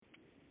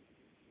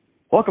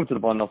Welcome to the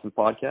Vaughan Nelson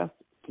Podcast.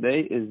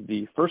 Today is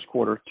the first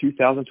quarter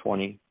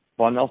 2020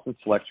 Vaughan Nelson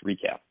Select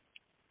recap.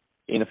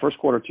 In the first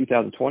quarter of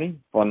 2020,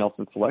 Vaughan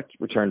Nelson Select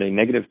returned a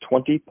negative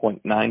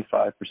 20.95%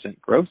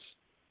 gross,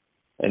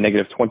 a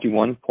negative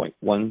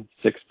 21.16%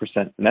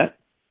 net,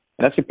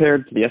 and that's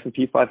compared to the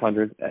S&P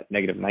 500 at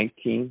negative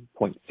 19.6%.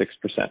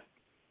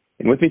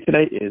 And with me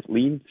today is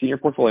lead senior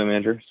portfolio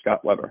manager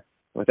Scott Weber.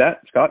 With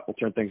that, Scott, we'll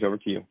turn things over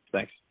to you.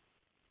 Thanks.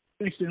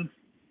 Thanks,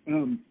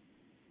 Dan.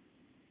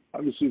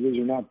 Obviously, those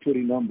are not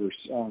pretty numbers,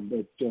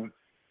 but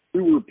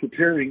we were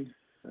preparing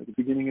at the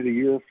beginning of the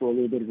year for a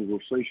little bit of a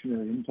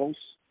reflationary impulse.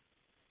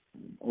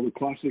 All the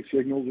classic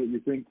signals that you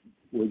think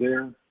were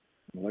there, an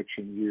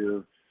election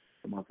year,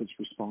 the market's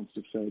response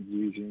to Fed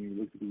easing,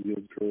 look at the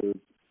yield curve,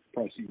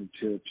 pricing of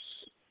tips,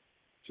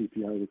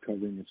 CPI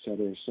recovering, et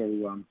cetera. So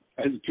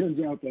as it turns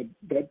out,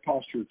 that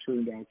posture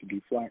turned out to be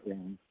flat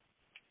round.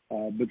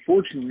 But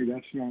fortunately,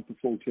 that's not the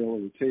full tale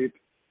of the tape.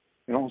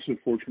 And also,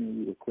 fortunately,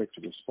 we were quick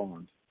to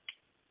respond.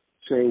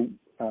 So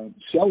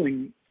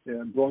selling,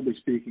 broadly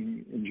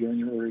speaking, in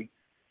January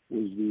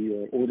was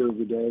the order of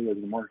the day as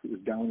the market was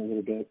down a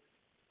little bit.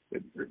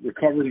 It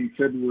recovered in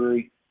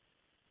February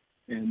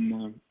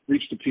and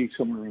reached a peak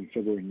somewhere around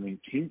February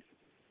 19th.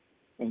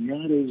 And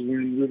that is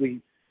when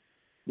really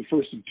the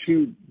first of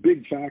two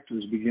big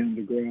factors began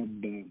to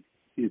grab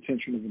the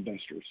attention of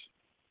investors.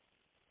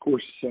 Of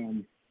course,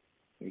 no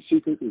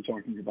secret, we're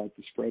talking about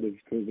the spread of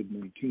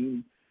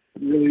COVID-19.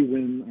 But really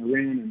when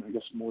Iran, and I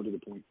guess more to the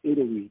point,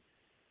 Italy,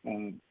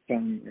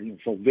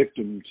 fell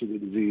victim to the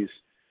disease,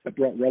 that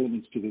brought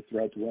relevance to the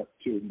threat to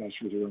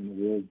investors around the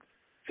world,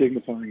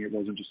 signifying it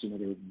wasn't just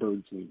another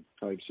bird flu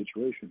type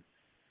situation.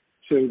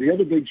 So the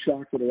other big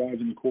shock that arrived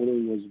in the quarter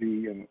was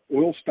the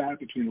oil spat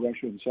between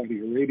Russia and Saudi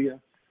Arabia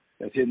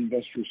that hit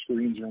investor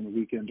screens around the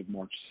weekend of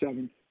March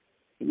 7th.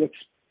 But let's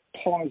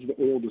pause the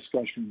oil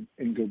discussion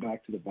and go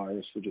back to the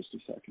virus for just a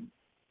second.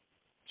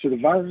 So the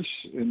virus,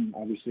 and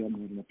obviously I'm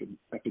not an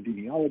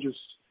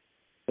epidemiologist,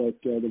 but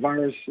the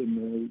virus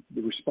and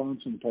the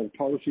response on the part of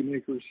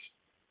policymakers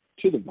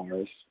to the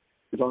virus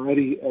is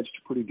already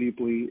etched pretty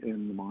deeply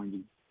in the minds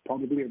of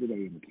probably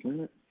everybody on the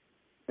planet.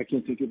 I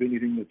can't think of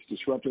anything that's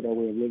disrupted our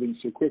way of living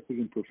so quickly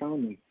and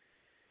profoundly.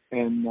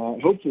 And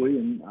hopefully,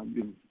 and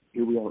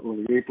here we are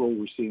early April,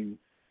 we're seeing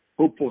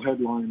hopeful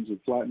headlines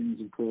of flattenings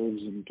of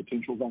curves and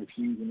potential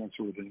vaccines and that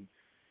sort of thing.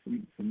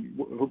 And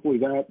hopefully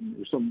that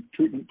or some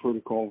treatment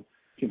protocol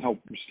can help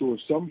restore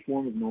some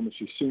form of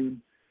normalcy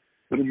soon.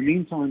 But in the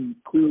meantime,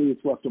 clearly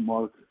it's left a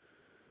mark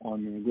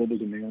on global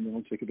demand, and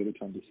it'll take a bit of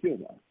time to heal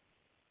that.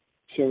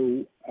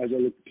 So as I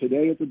look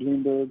today at the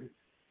Bloomberg,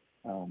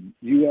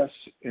 U.S.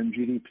 and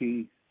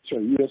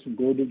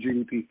global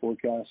GDP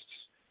forecasts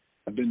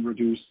have been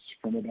reduced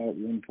from about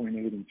 1.8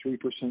 and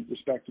 3%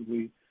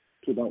 respectively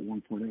to about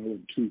 1.0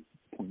 and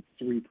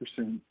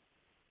 2.3%.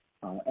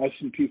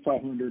 S&P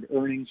 500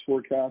 earnings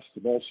forecasts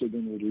have also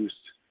been reduced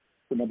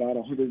from about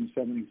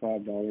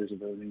 $175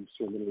 of earnings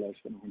to a little less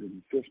than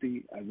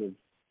 $150 as of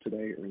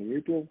today, early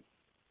April,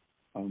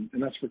 and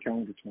that's for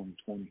calendar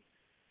 2020.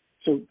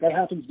 So that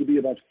happens to be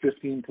about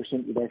 15%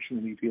 reduction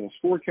in EPS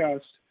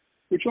forecast,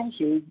 which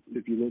also,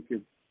 if you look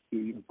at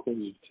the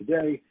close of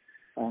today,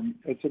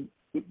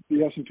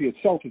 the S&P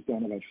itself is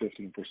down about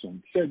 15%.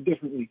 Said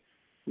differently,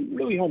 we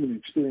really haven't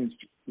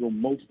experienced real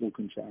multiple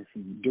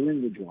contraction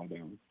during the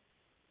drawdown.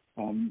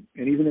 And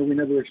even though we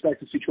never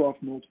expect to see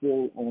trough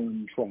multiple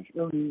on trough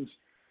earnings,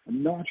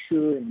 I'm not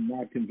sure and I'm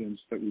not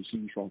convinced that we've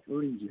seen trough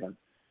earnings yet.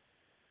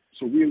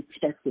 So we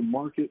expect the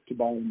market to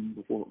bottom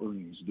before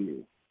earnings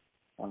do.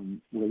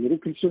 We're a little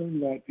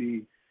concerned that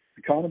the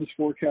economists'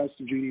 forecast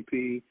of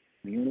GDP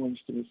and the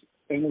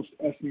analyst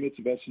estimates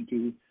of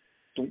S&P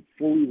don't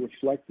fully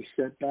reflect the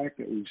setback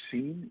that we've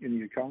seen in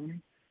the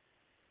economy.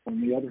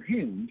 On the other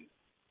hand,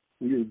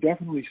 we are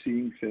definitely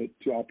seeing fit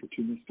to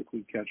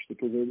opportunistically catch the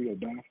proverbial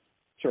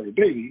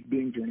baby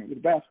being thrown out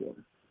with the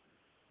bathwater.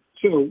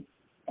 So,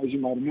 as you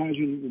might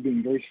imagine, we're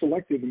being very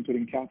selective in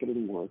putting capital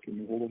to work, and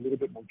we hold a little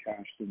bit more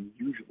cash than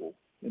usual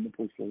in the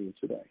portfolio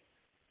today.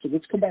 So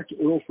let's come back to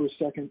oil for a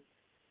second.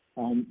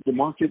 The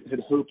market had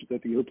hoped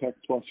that the OPEC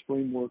Plus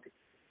framework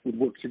would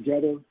work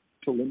together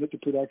to limit the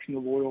production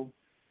of oil,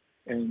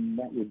 and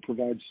that would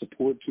provide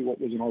support to what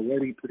was an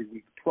already pretty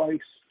weak price.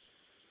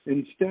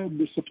 Instead,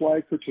 the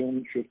supply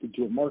curtailment shifted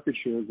to a market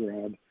share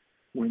grab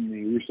when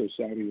the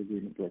Russo-Saudi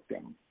agreement broke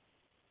down.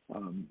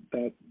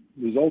 That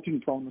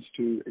resulting promise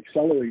to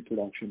accelerate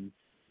production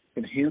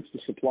enhanced the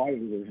supply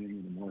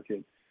overhang in the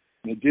market,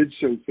 and it did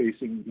so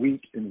facing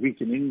weak and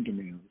weakening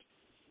demand,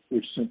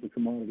 which sent the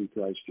commodity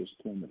price just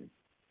plummeting.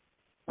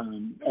 I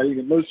think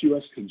that most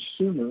U.S.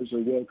 consumers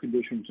are well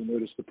conditioned to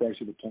notice the price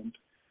of the pump,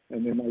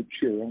 and they might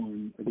cheer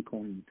on a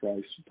declining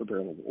price per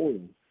barrel of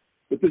oil.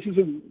 But this is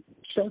a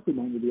stark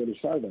reminder of the other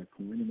side of that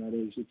coin, and that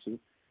is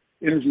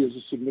energy is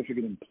a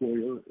significant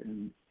employer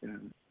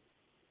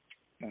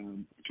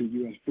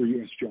for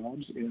U.S.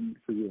 jobs and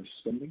for U.S.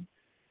 spending.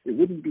 It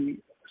wouldn't be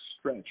a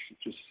stretch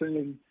just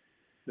saying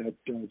that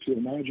to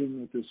imagine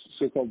that this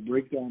so-called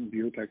breakdown of the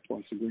OPEC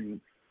Plus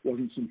agreement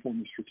wasn't some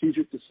form of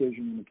strategic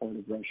decision on the part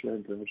of Russia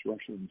and perhaps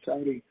Russia and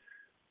Saudi,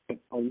 but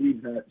I'll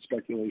leave that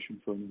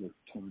speculation for another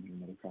time and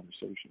another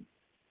conversation.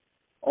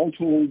 All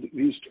told,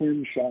 these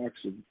twin shocks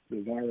of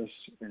the virus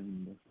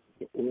and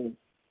the oil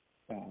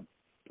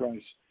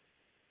price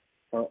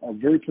are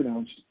very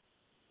pronounced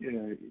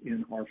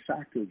in our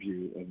factor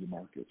view of the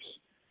markets.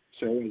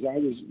 So as I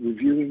was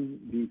reviewing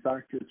the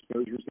factor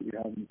exposures that we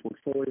have in the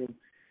portfolio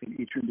and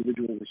each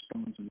individual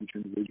response and each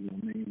individual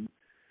name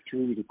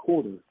through the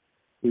quarter,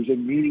 there's a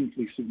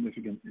meaningfully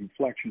significant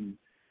inflection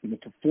in the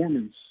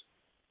performance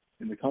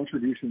and the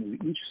contribution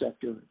of each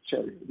sector,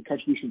 the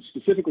contribution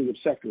specifically of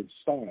sector and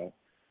style,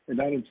 and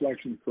that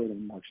inflection occurred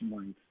on March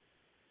 9th,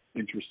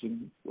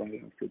 interestingly,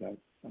 right after that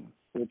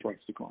oil price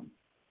decline.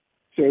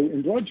 So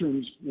in broad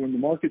terms, when the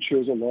market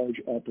shows a large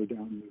up or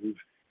down move,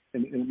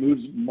 and it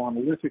moves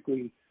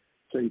monolithically,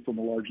 say from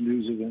a large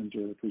news event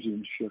or a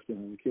presumed shift in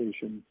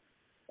allocation,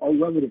 our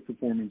relative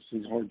performance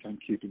has a hard time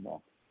keeping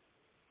up.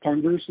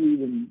 Conversely,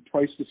 when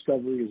price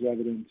discovery is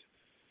evident,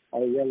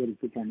 our relative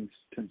performance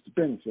tends to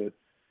benefit,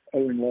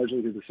 owing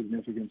largely to the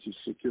significance of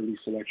security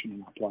selection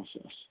in our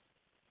process.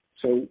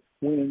 So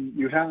when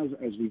you have,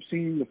 as we've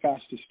seen, the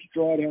fastest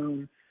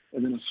drawdown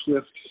and then a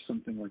swift,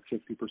 something like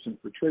 50%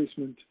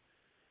 retracement,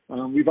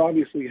 we've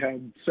obviously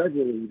had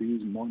several of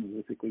these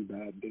monolithically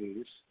bad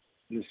days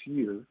this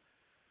year.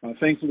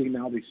 Thankfully,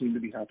 now they seem to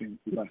be happening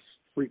less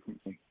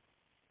frequently.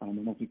 I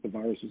don't think the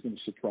virus is going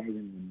to surprise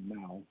anyone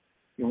now.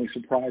 The only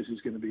surprise is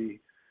going to be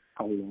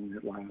how long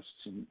it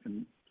lasts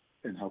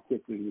and how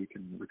quickly we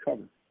can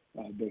recover,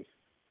 both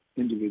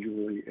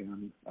individually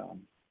and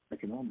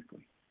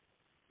economically.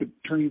 But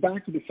turning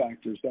back to the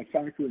factors, that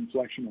factor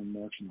inflection on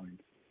March 9th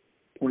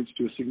points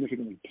to a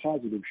significantly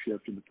positive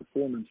shift in the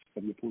performance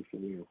of the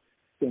portfolio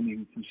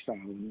stemming from style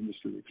and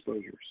industry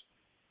exposures.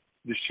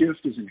 The shift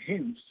is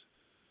enhanced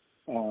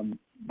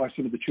by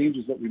some of the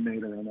changes that we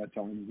made around that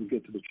time. We'll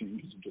get to the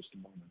changes in just a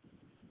moment.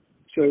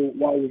 So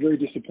while we're very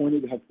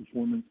disappointed to have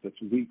performance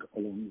that's weak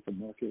along with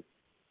the market,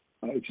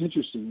 it's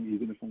interesting,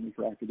 even if only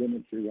for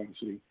academic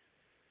curiosity,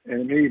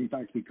 and it may in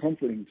fact be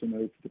comforting to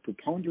note that the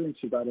preponderance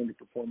of that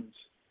underperformance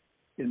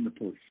in the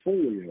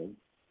portfolio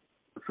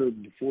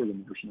occurred before the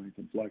March 9th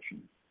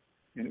inflection,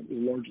 and it was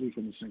largely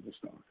from a single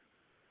stock.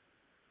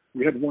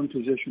 We had one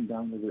position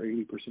down over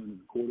 80% in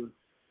the quarter,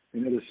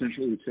 and it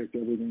essentially ticked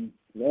everything,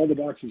 all the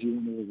boxes you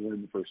want to avoid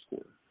in the first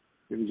quarter.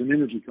 It was an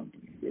energy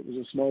company. It was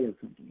a smaller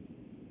company.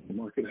 The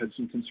market had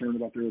some concern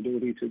about their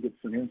ability to get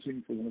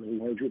financing for one of their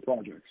larger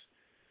projects.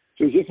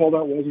 So as if all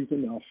that wasn't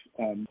enough,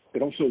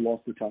 it also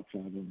lost the top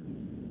 5 owner,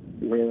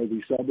 where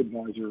the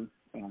sub-advisor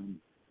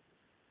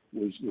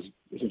was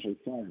essentially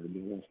fired.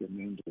 They lost their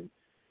mandate.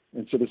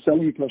 And so the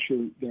selling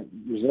pressure that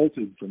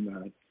resulted from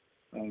that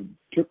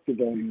took the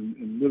volume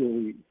and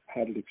literally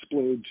had it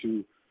explode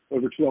to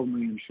over 12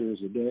 million shares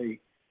a day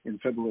in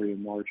February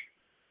and March,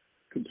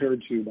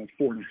 compared to about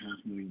 4.5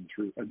 million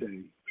a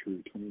day through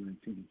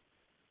 2019.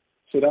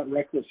 So that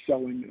reckless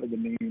selling of the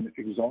name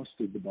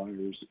exhausted the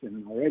buyers in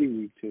an already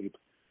weak tape.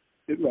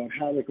 It wrought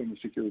havoc on the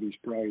security's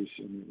price,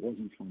 and it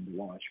wasn't fun to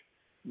watch.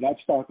 That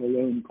stock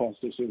alone cost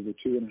us over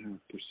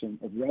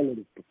 2.5% of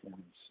relative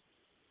performance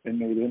and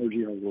made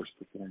energy our worst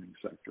performing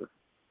sector.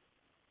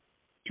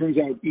 Turns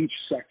out each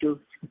sector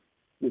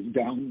was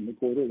down in the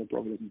quarter. That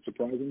probably doesn't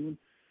surprise anyone.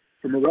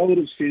 From a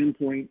relative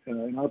standpoint,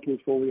 in our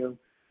portfolio,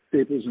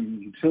 staples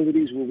and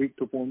utilities were weak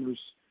performers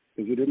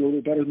because they did a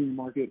little better than the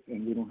market,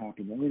 and we don't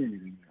happen to own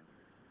anything there.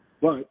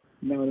 But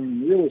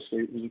non-owned real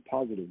estate was a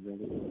positive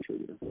relative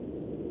contributor.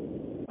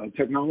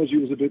 Technology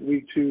was a bit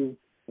weak too,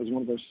 as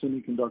one of our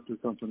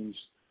semiconductor companies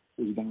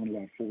was down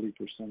about 40%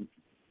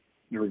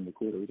 during the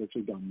quarter. It was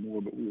actually down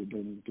more, but we were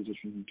building a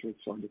position until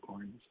our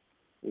declines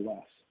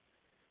less.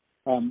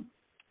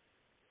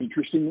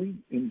 Interestingly,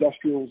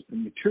 industrials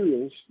and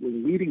materials were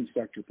the leading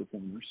sector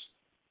performers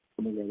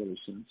from a relative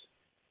sense.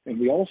 And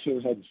we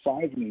also had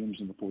 5 names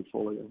in the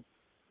portfolio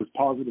with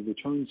positive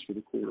returns for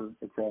the quarter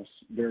across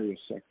various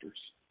sectors.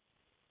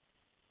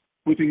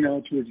 Looking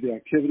now towards the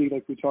activity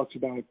like we talked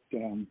about,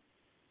 it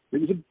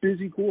was a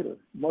busy quarter,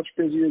 much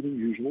busier than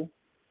usual,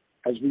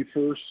 as we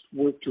first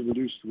worked to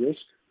reduce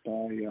risk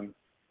by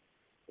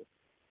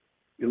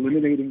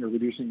eliminating or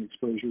reducing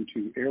exposure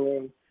to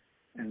aero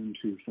and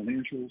to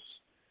financials.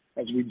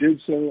 As we did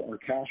so, our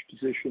cash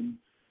position,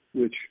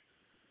 which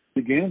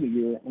began the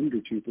year under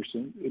 2%,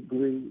 it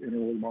grew in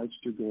early March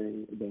to grow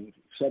above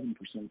 7%,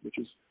 which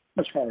is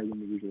much higher than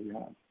we usually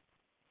have.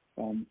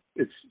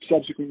 It's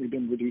subsequently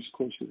been reduced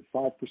closer to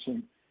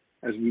 5%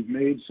 as we've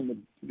made some of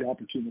the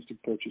opportunistic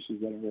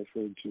purchases that I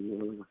referred to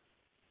earlier,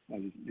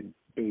 as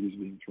babies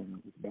being thrown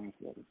out with the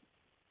bathwater.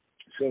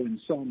 So in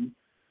sum,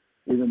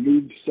 we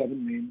removed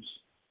 7 names.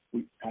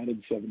 We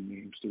added 7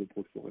 names to the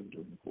portfolio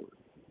during the quarter.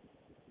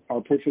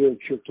 Our portfolio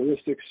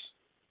characteristics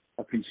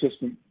are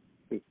consistent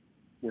with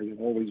where they've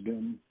always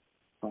been: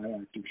 high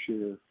active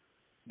share,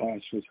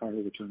 bias towards higher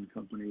return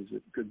companies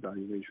at good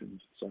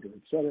valuations, et cetera,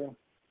 et cetera.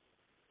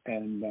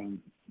 And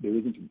there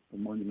isn't a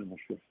monumental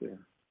shift there.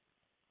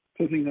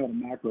 Flipping now to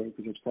macro,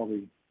 because it's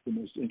probably the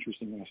most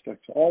interesting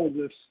aspect to all of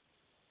this,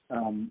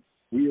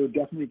 We are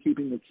definitely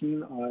keeping a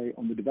keen eye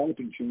on the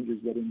developing changes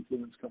that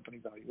influence company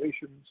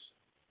valuations,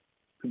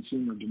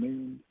 consumer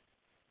demand,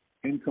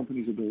 and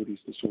companies' abilities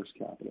to source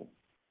capital.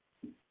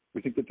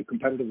 We think that the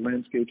competitive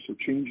landscapes are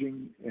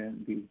changing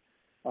and the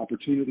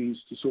opportunities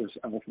to source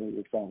alpha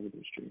will follow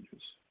those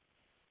changes.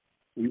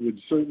 We would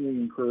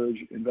certainly encourage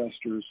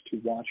investors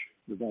to watch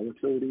the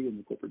volatility in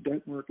the corporate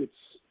debt markets,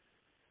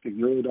 the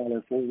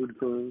Eurodollar forward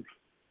curve,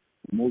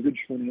 the mortgage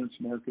finance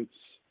markets,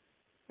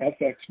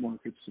 FX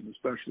markets, and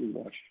especially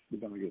watch the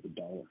value of the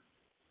dollar.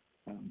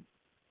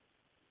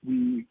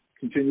 We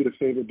continue to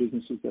favor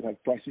businesses that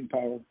have pricing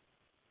power,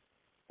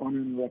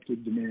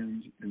 uninterrupted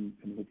demand, and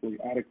hopefully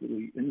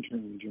adequately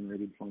internally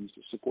generated funds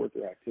to support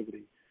their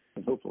activity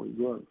and hopefully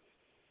growth.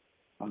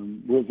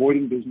 We're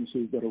avoiding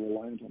businesses that are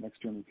reliant on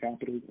external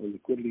capital or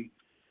liquidity,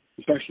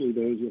 especially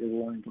those that are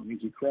reliant on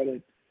easy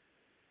credit,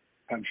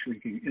 have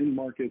shrinking end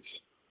markets,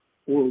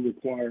 or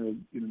require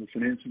the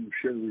financing of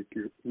share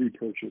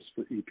repurchase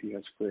for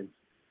EPS growth,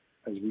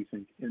 as we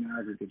think in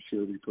aggregate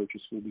share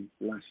repurchase will be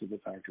less of a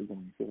factor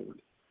going forward.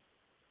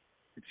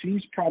 It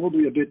seems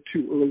probably a bit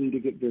too early to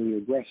get very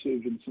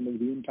aggressive in some of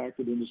the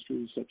impacted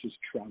industries such as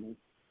travel,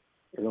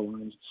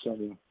 airlines,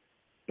 etc.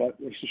 But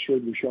rest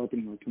assured we're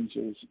sharpening our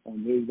pencils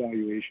on those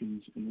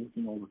valuations and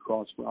looking all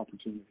across for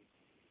opportunity.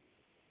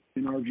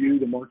 In our view,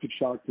 the market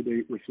shock to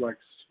date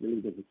reflects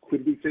really the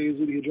liquidity phase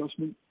of the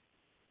adjustment.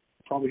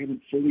 Probably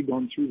haven't fully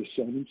gone through the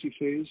solvency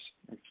phase.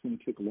 It's going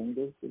to take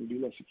longer. It'll be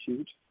less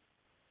acute.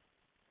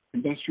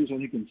 Investors, I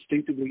think,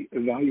 instinctively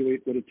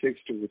evaluate what it takes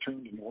to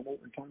return to normal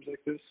in times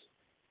like this.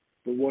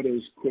 But what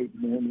is, quote,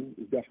 normal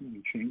is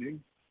definitely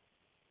changing.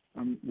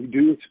 We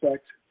do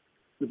expect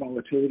the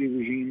volatility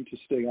regime to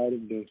stay out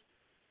of the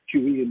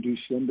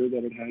QE-induced slumber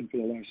that it had for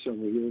the last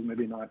several years,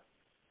 maybe not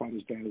quite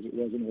as bad as it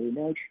was in early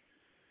March.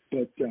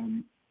 But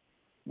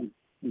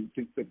we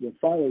think that what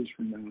follows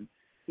from that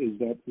is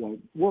that what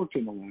worked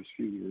in the last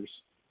few years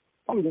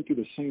probably won't do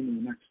the same in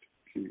the next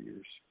few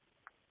years.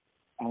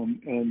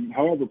 And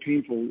however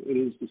painful it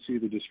is to see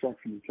the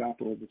destruction of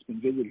capital that's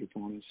been visited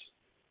upon us,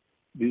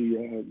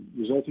 the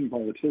resulting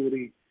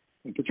volatility,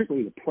 and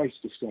particularly the price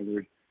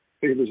discovery,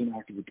 favors an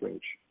active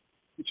approach,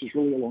 which is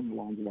really along the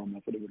lines of our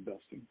method of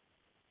investing.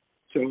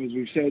 So as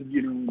we've said,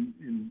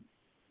 in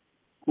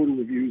quarter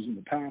reviews in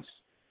the past,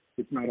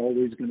 it's not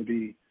always going to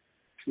be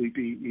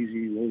sleepy,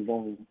 easy, low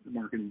vol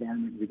market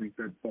environment. We think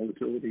that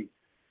volatility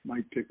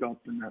might pick up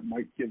and that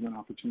might give an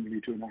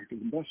opportunity to an active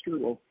investor.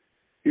 Well,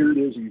 here it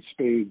is in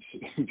spades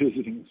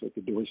visiting us at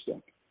the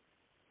doorstep.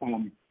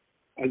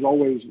 As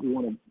always, we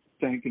want to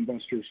thank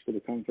investors for the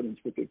confidence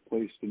that they've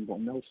placed in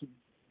Vaughan Nelson,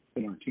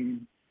 in our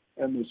team,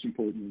 and most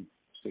importantly,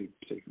 stay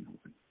safe and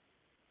healthy.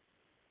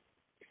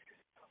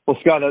 Well,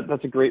 Scott,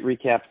 that's a great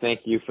recap.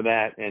 Thank you for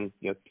that, and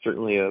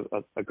certainly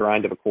a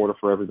grind of a quarter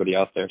for everybody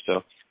out there.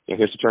 So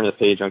here's to turn the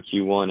page on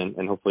Q1,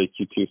 and hopefully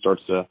Q2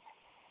 starts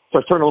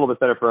turning a little bit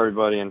better for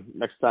everybody. And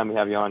next time we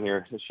have you on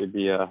here, it should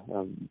be a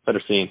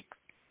better scene.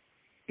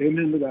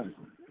 Amen to that.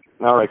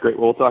 All right, great.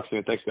 Well, we'll talk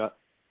soon. Thanks, Scott.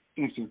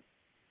 Thanks, sir.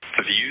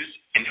 The views,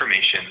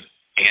 information,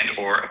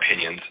 and/or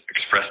opinions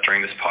expressed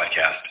during this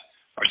podcast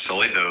are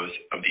solely those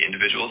of the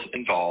individuals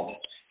involved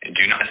and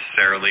do not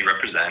necessarily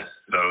represent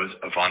those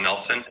of Vaughan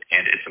Nelson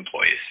and its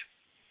employees.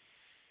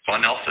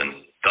 Vaughan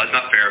Nelson does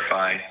not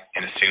verify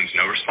and assumes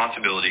no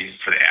responsibility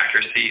for the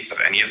accuracy of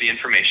any of the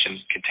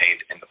information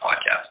contained in the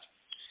podcast.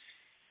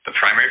 The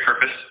primary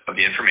purpose of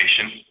the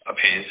information,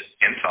 opinions,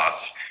 and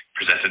thoughts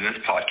presented in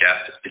this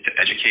podcast is to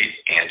educate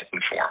and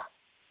inform.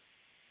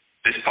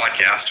 This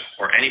podcast,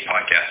 or any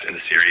podcast in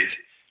the series,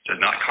 does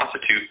not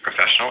constitute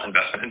professional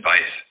investment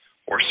advice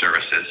or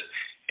services,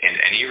 and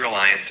any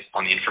reliance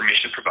on the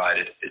information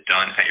provided is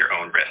done at your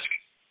own risk.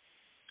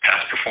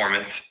 Past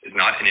performance is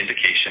not an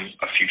indication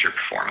of future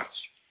performance.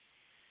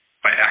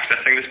 By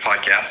accessing this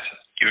podcast,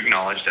 you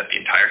acknowledge that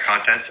the entire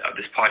contents of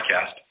this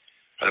podcast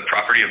are the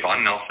property of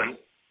Vaughan Nelson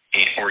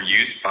or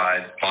used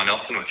by Vaughan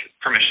Nelson with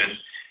permission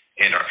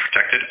and are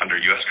protected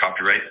under U.S.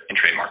 copyright and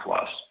trademark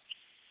laws.